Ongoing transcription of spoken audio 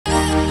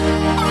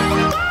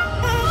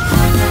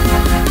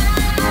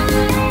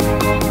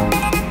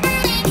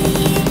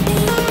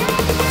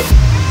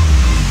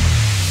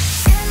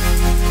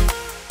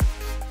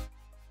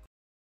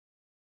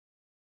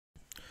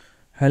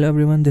Hello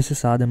everyone, this is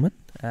Saad Ahmed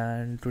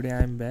and today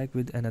I am back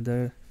with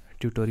another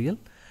tutorial.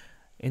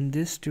 In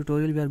this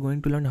tutorial we are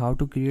going to learn how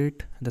to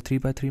create the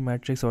 3x3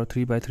 matrix or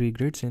 3x3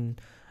 grids in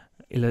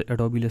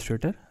Adobe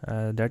Illustrator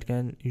that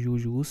can you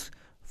use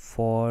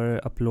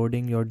for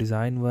uploading your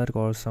design work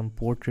or some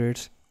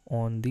portraits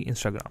on the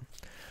Instagram.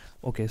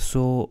 Okay,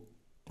 so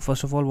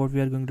first of all what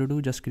we are going to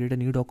do, just create a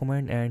new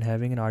document and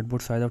having an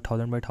artboard size of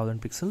 1000 by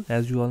 1000 pixel.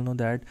 As you all know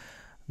that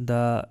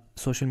the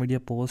social media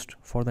post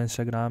for the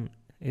Instagram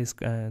is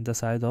the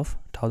size of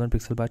 1000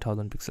 pixel by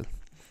 1000 pixel.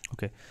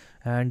 Okay,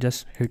 and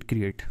just hit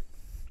create.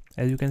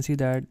 As you can see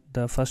that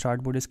the first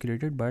artboard is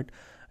created, but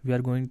we are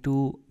going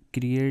to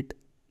create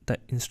the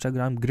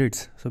Instagram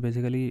grids. So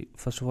basically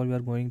first of all we are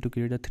going to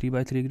create a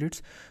 3x3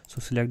 grids. So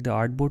select the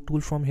artboard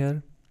tool from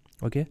here,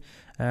 okay,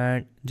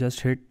 and just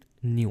hit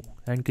new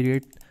and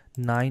create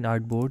 9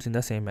 artboards in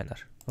the same manner.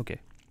 Okay,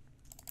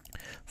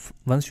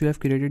 once you have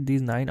created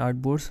these 9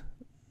 artboards,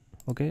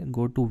 okay,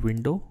 go to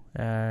window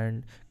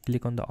and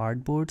click on the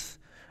artboards,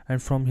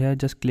 and from here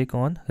just click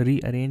on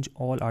rearrange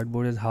all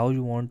artboards as how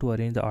you want to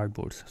arrange the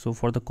artboards. So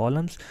for the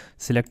columns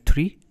select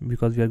 3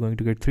 because we are going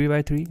to get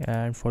 3x3,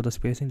 and for the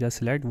spacing just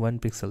select 1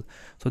 pixel.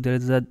 So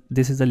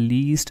this is the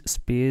least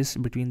space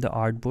between the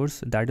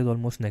artboards, that is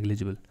almost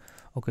negligible.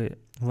 Okay,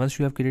 once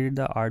you have created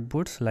the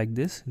artboards like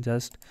this,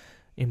 just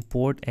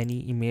import any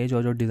image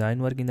or your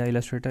design work in the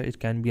Illustrator. It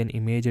can be an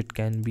image, it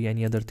can be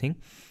any other thing,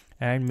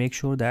 and make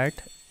sure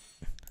that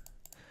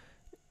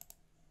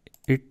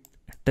it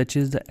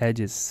touches the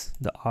edges,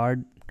 the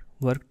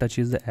artwork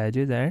touches the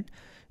edges, and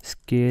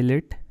scale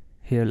it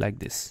here like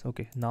this.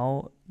 Okay,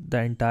 now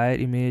the entire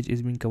image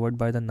is being covered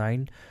by the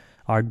 9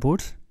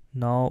 artboards.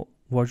 Now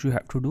what you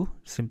have to do,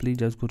 simply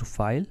just go to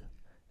file,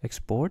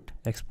 export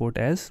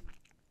as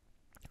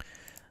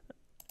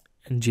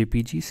and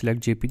JPG,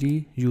 select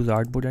JPG, use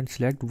artboard and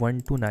select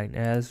 1 to 9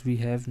 as we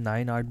have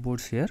 9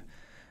 artboards here,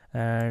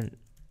 and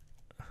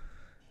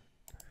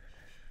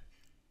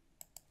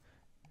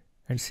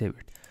save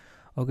it.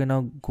 Okay,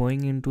 now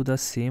going into the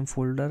same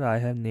folder, I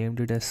have named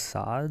it as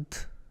Saad,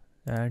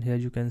 and here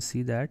you can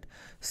see that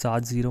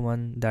Saad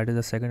 01, that is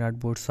the second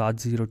artboard, Saad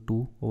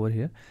 02 over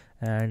here,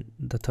 and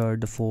the third,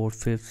 the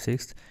fourth, fifth,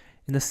 sixth.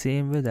 In the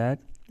same way that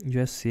you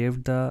have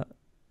saved the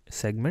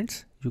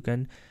segments, you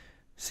can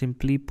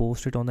simply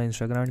post it on the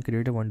Instagram and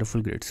create a wonderful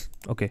grids.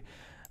 Okay,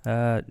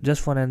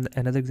 just for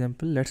another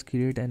example, let's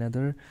create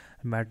another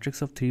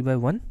matrix of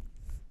 3x1.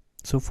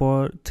 So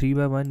for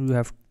 3x1 you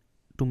have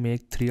to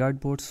make 3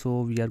 artboards,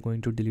 so we are going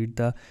to delete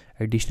the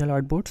additional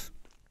artboards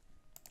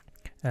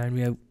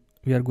and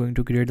we are going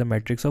to create the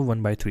matrix of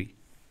 1x3.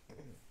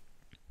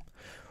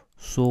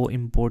 So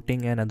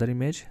importing another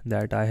image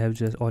that I have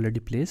just already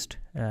placed,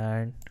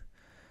 and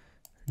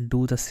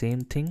do the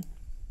same thing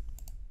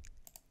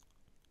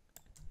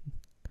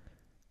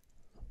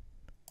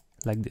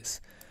like this.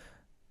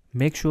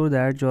 Make sure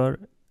that your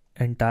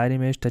entire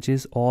image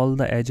touches all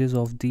the edges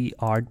of the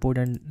artboard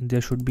and there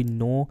should be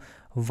no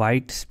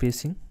white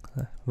spacing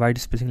like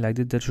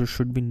this. There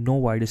should be no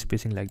wide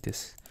spacing like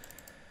this.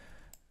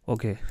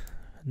 Okay,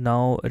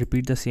 now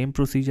repeat the same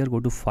procedure.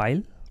 Go to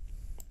file,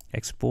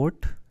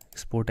 export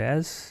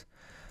as,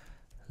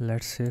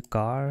 let's say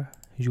car,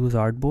 use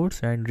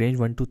artboards and range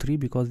 1 to 3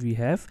 because we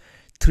have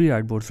 3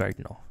 artboards right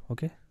now.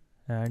 Okay,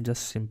 and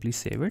just simply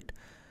save it,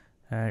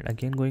 and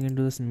again going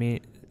into this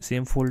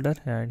same folder,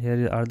 and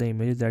here are the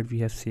images that we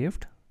have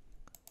saved,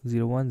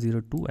 01,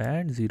 02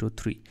 and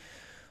 03.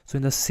 So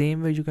in the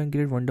same way you can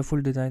create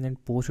wonderful design and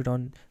post it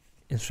on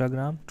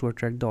Instagram to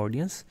attract the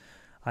audience.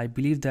 I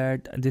believe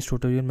that this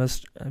tutorial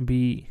must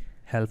be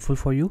helpful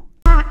for you.